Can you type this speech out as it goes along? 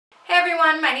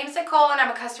everyone, my name is Nicole and I'm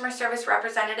a customer service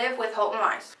representative with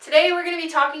Holton-Wise. Today we're going to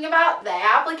be talking about the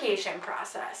application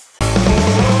process.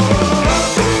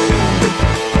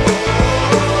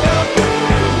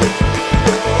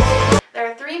 There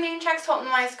are three main checks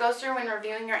Holton-Wise goes through when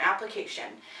reviewing your application.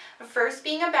 The first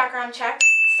being a background check,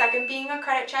 second being a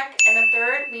credit check, and the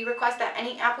third, we request that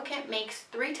any applicant makes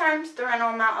 3 times the rental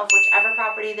amount of whichever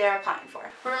property they're applying for.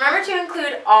 Remember to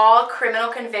include all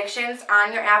criminal convictions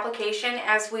on your application,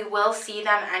 as we will see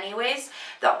them anyways.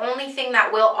 The only thing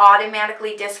that will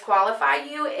automatically disqualify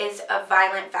you is a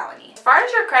violent felony. As far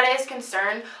as your credit is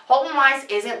concerned, Holton-Wise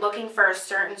isn't looking for a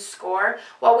certain score.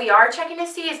 What we are checking to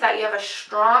see is that you have a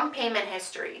strong payment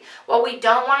history. What we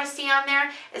don't want to see on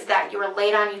there is that you were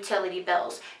late on utility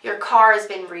bills, your car has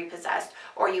been repossessed,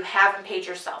 or you haven't paid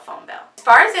your cell phone bill. As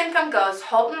far as income goes,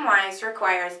 Holton-Wise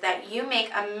requires that you make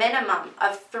a minimum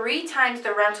of 3 times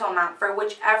the rental amount for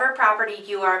whichever property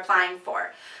you are applying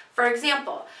for. For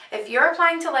example, if you're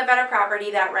applying to live at a property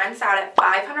that rents out at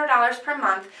 $500 per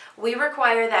month, we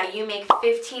require that you make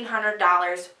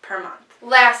 $1,500 per month.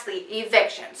 Lastly,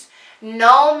 evictions.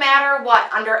 No matter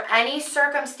what, under any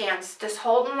circumstance, does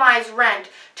Holton-Wise rent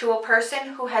to a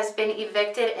person who has been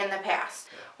evicted in the past.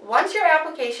 Once your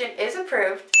application is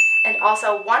approved, and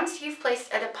also once you've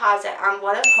placed a deposit on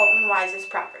one of Holton-Wise's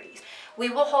properties, we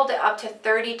will hold it up to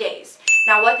 30 days.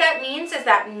 Now what that means is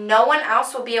that no one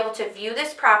else will be able to view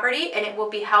this property and it will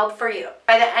be held for you.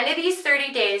 By the end of these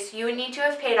 30 days, you would need to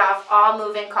have paid off all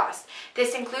move-in costs.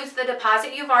 This includes the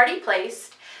deposit you've already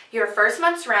placed, your first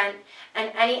month's rent,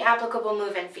 and any applicable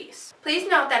move-in fees. Please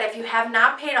note that if you have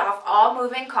not paid off all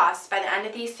move-in costs by the end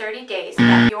of these 30 days,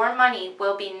 that your money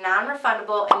will be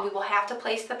non-refundable and we will have to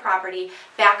place the property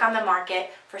back on the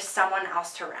market for someone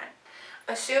else to rent.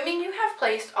 Assuming you have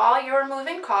placed all your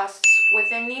move-in costs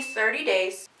within these 30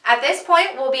 days, at this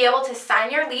point we'll be able to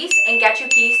sign your lease and get you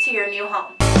keys to your new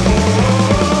home.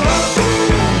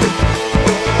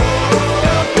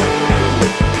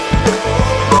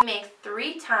 Make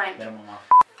 3 times. Minimum of.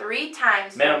 3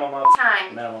 times. Minimum of.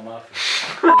 Time. Minimum of.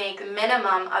 Make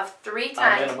minimum of 3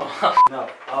 times. Minimum of. No,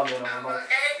 a minimum of.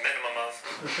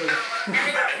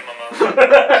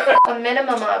 A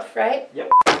minimum of, right? Yep.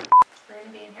 We're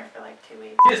gonna be in here for like 2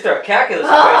 weeks. You just start calculating.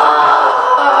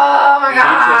 Oh my You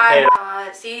need to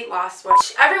god. See, lost one.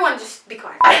 Everyone just be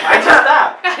quiet. I just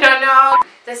stopped. I don't know.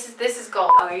 This is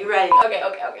gold. Oh, are you ready? Okay.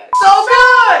 So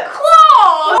good!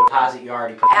 Close! Deposit you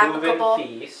already put. Applicable.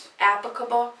 Move-in fees.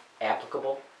 Applicable.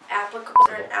 Applicable. Applicable. Is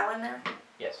there an L in there?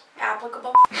 Yes.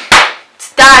 Applicable.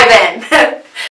 Let's dive in.